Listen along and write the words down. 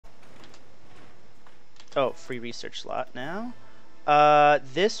Oh, free research slot now.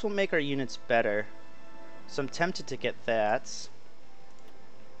 This will make our units better. So I'm tempted to get that.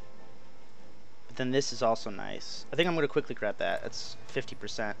 But then this is also nice. I think I'm going to quickly grab that. That's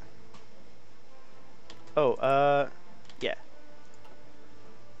 50%. Oh, yeah.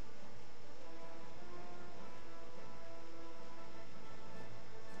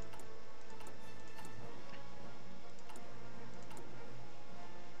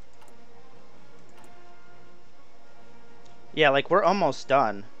 Yeah, like we're almost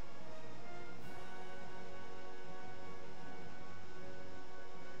done.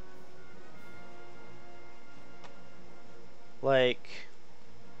 Like,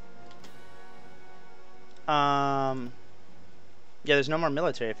 yeah, there's no more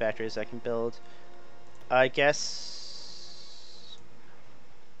military factories I can build. I guess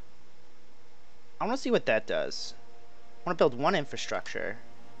I want to see what that does. I want to build one infrastructure.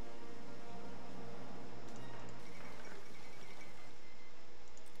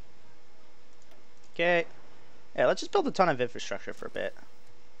 Okay. Yeah, let's just build a ton of infrastructure for a bit.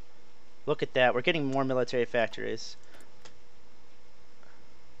 Look at that. We're getting more military factories.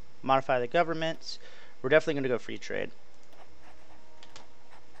 Modify the government. We're definitely going to go free trade.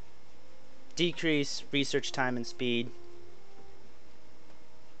 Decrease research time and speed.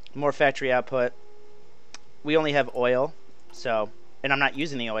 More factory output. We only have oil, so, and I'm not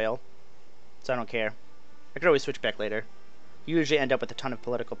using the oil, so I don't care. I could always switch back later. You usually end up with a ton of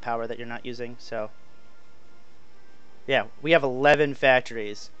political power that you're not using, so. Yeah, we have 11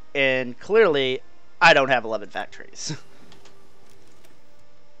 factories, and clearly, I don't have 11 factories.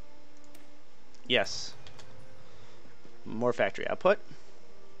 Yes. More factory output.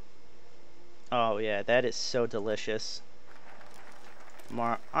 Oh yeah, that is so delicious.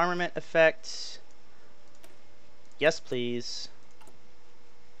 More armament effect. Yes, please.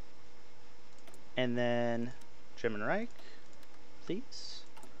 And then German Reich, please.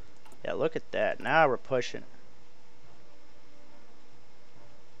 Yeah, look at that. Now we're pushing.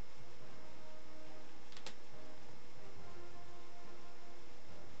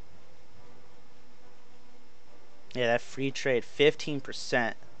 Yeah, that free trade,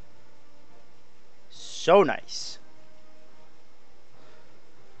 15%. So nice.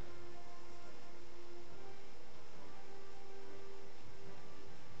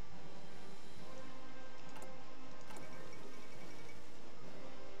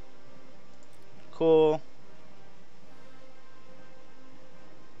 Cool.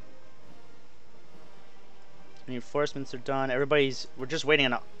 Reinforcements are done. We're just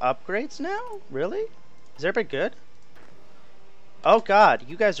waiting on upgrades now? Really? Is everybody good? Oh god,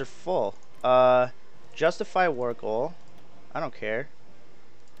 you guys are full. Justify war goal. I don't care.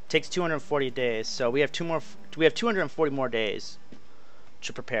 Takes 240 days, so we have 240 more days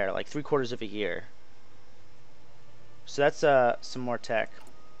to prepare, like 3/4 of a year. So that's some more tech.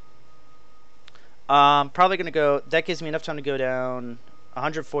 Probably gonna go. That gives me enough time to go down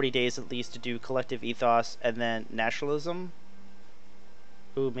 140 days at least to do collective ethos and then nationalism.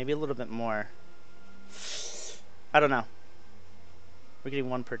 Ooh, maybe a little bit more. I don't know. We're getting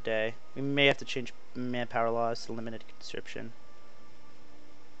one per day. We may have to change manpower laws to limited conscription,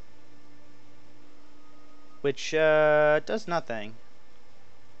 which does nothing.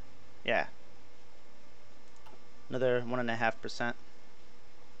 Yeah. Another 1.5%.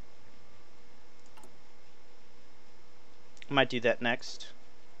 Might do that next.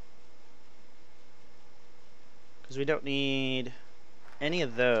 Because we don't need any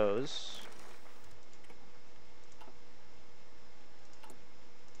of those.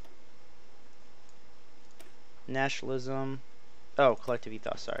 Nationalism. Oh, collective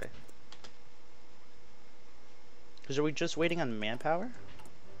ethos, sorry. Because are we just waiting on manpower?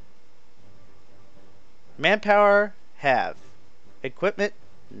 Manpower, have. Equipment,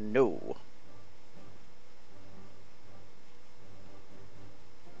 no.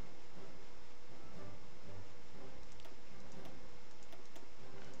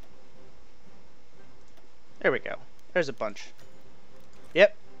 There we go. There's a bunch.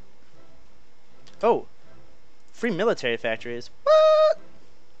 Yep. Oh. Free military factories.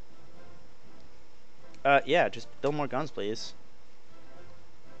 What? Yeah, just build more guns, please.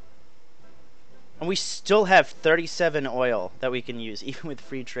 And we still have 37 oil that we can use, even with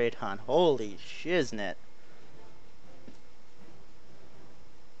free trade on. Holy shiznit.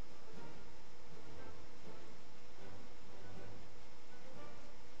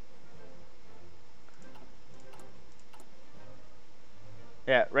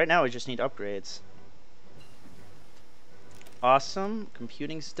 Yeah, right now we just need upgrades. Awesome.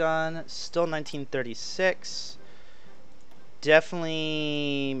 Computing's done. Still 1936.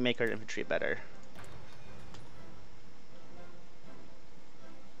 Definitely make our infantry better.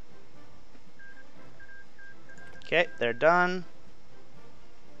 Okay, they're done.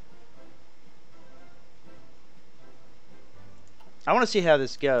 I want to see how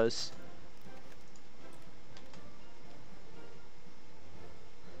this goes.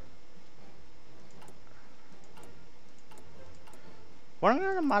 What am I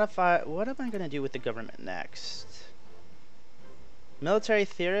going to modify? What am I going to do with the government next? Military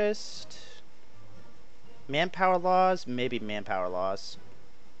theorist? Manpower laws? Maybe manpower laws.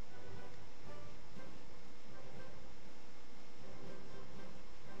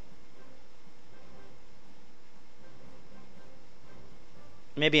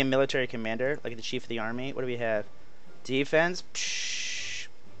 Maybe a military commander, like the chief of the army. What do we have? Defense? Psh,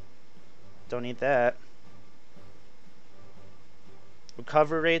 don't need that.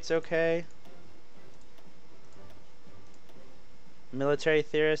 Recovery rate's okay. Military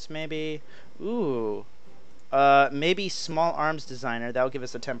theorist, maybe. Ooh. Maybe small arms designer. That'll give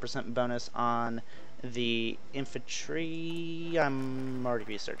us a 10% bonus on the infantry. I'm already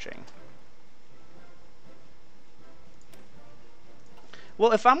researching.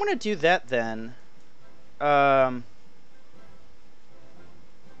 Well, if I'm going to do that, then...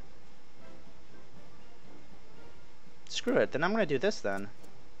 screw it. Then I'm going to do this, then.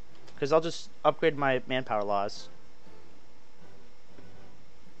 Because I'll just upgrade my manpower laws.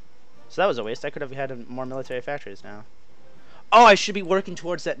 So that was a waste. I could have had more military factories now. Oh, I should be working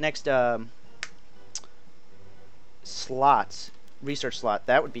towards that next slot. Research slot.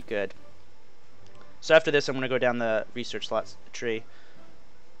 That would be good. So after this, I'm going to go down the research slots tree.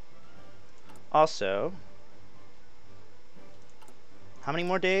 Also, how many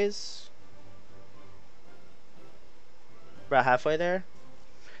more days? About halfway there.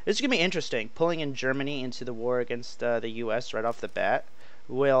 This is going to be interesting. Pulling in Germany into the war against the U.S. right off the bat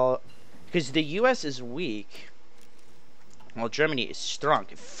will... Because the U.S. is weak. Well, Germany is strong.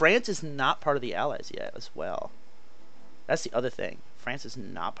 France is not part of the Allies yet as well. That's the other thing. France is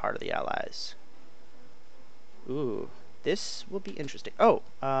not part of the Allies. Ooh. This will be interesting. Oh,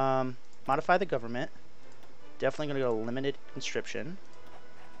 modify the government. Definitely going to go limited conscription.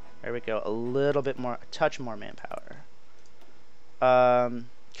 There we go. A little bit more, a touch more manpower.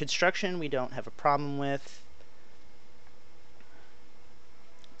 Construction we don't have a problem with.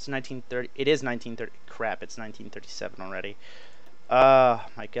 It's 1930. It is 1930. Crap, it's 1937 already. Oh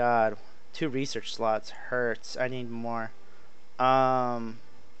my god. 2 research slots hurts. I need more.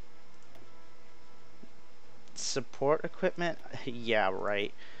 Support equipment? Yeah,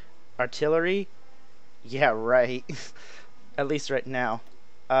 right. Artillery? Yeah, right. At least right now.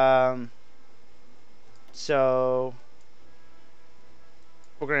 So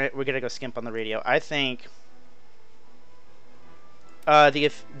we're gonna go skimp on the radio. I think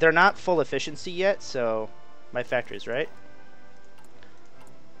they're not full efficiency yet, so my factories, right?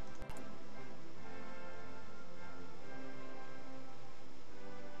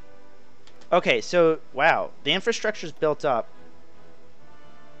 Okay, so wow, the infrastructure's built up.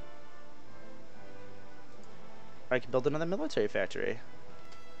 I can build another military factory.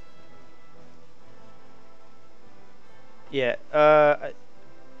 Yeah,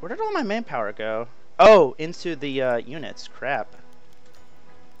 where did all my manpower go? Oh, into the units. Crap.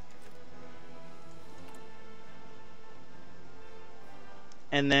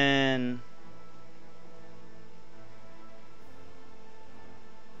 And then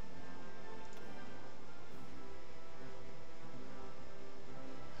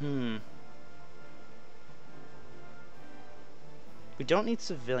we don't need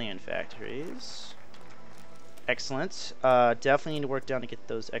civilian factories. Excellent. Definitely need to work down to get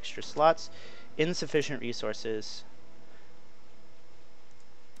those extra slots. Insufficient resources.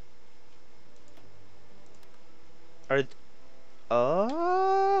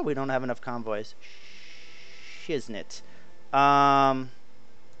 Oh, we don't have enough convoys. Shiznit.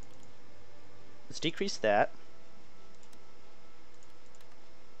 Let's decrease that.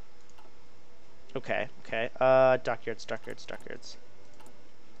 Okay, okay. Dockyards.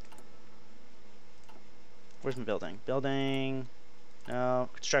 Where's my building? Building. No.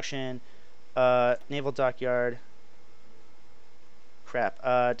 Construction. Naval dockyard.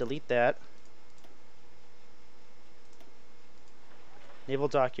 Crap. Delete that. Naval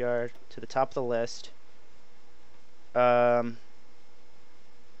dockyard to the top of the list. Yeah,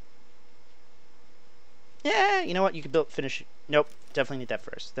 you know what? You could finish. Nope. Definitely need that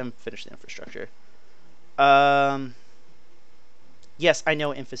first. Then finish the infrastructure. Yes, I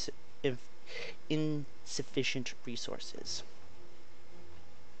know insufficient resources.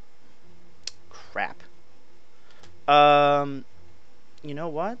 Crap. You know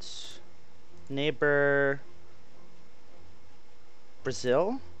what? Neighbor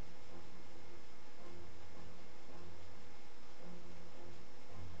Brazil?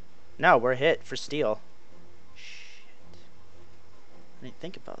 No, we're hit for steel. Shit. I didn't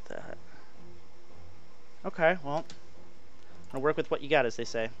think about that. Okay, well, I'll work with what you got, as they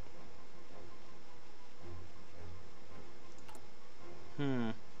say.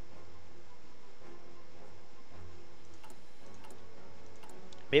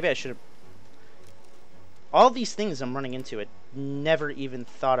 Maybe I should have... All these things I'm running into, I never even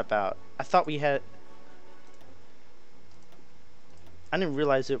thought about. I thought we had... I didn't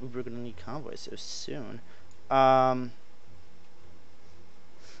realize that we were going to need convoys so soon.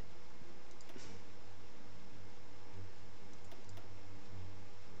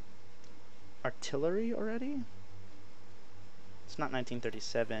 Artillery already? It's not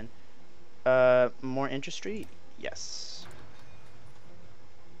 1937. More industry? Yes.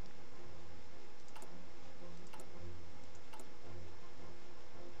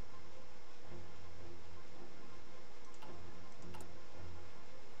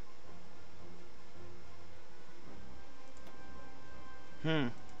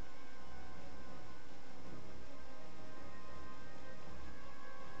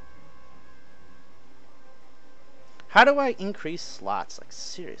 How do I increase slots? Like,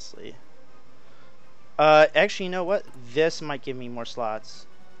 seriously. Actually, you know what? This might give me more slots.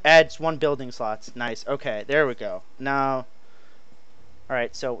 Adds 1 building slots. Nice. Okay, there we go. Now,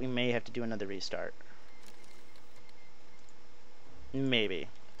 alright, so we may have to do another restart. Maybe.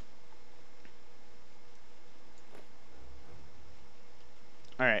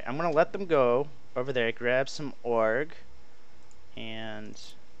 Alright, I'm gonna let them go over there, grab some org, and...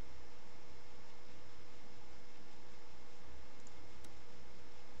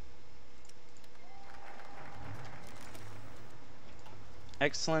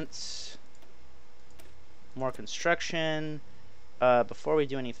 Excellent. More construction. Before we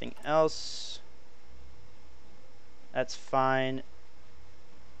do anything else, that's fine.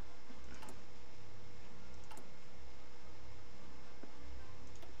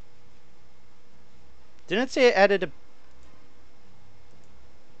 Didn't it say it added a...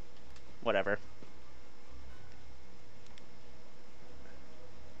 Whatever.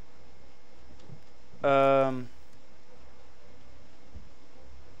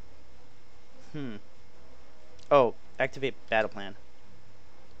 Oh, activate battle plan.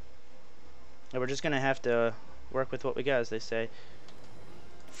 And we're just gonna have to work with what we got, as they say.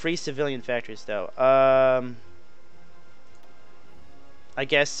 Free civilian factories, though. I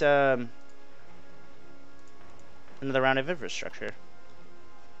guess, another round of infrastructure.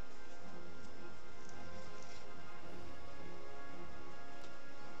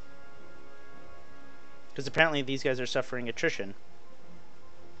 Because apparently these guys are suffering attrition.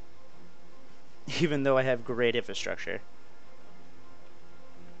 Even though I have great infrastructure.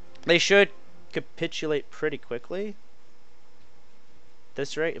 They should capitulate pretty quickly. At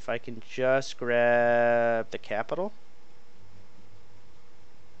this rate, if I can just grab the capital.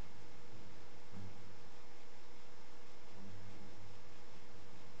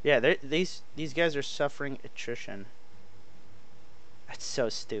 Yeah, these guys are suffering attrition. That's so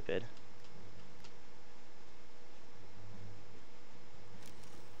stupid.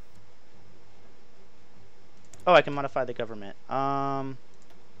 Oh, I can modify the government.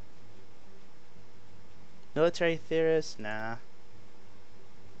 Military theorist? Nah.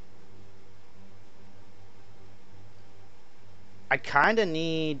 I kinda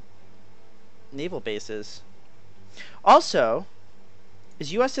need naval bases. Also,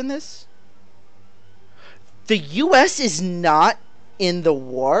 is US in this? The US is not in the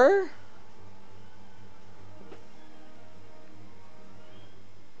war?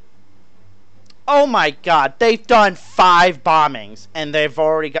 Oh my god, they've done 5 bombings and they've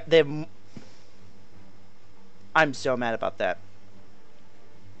already got... I'm so mad about that.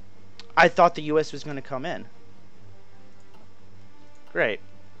 I thought the US was going to come in. Great.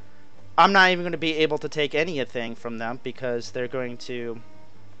 I'm not even going to be able to take anything from them because they're going to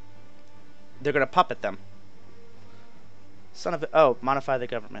puppet them. Son of a... Oh, modify the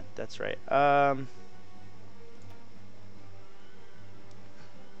government. That's right.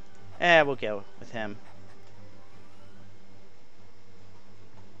 We'll go with him.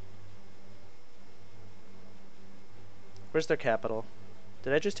 Where's their capital?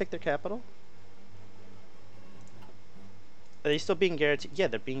 Did I just take their capital? Are they still being guaranteed? Yeah,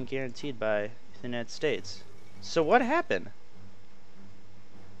 they're being guaranteed by the United States. So what happened?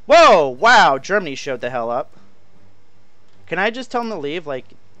 Whoa! Wow! Germany showed the hell up. Can I just tell them to leave? Like,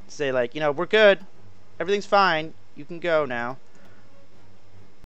 say like, you know, we're good. Everything's fine. You can go now.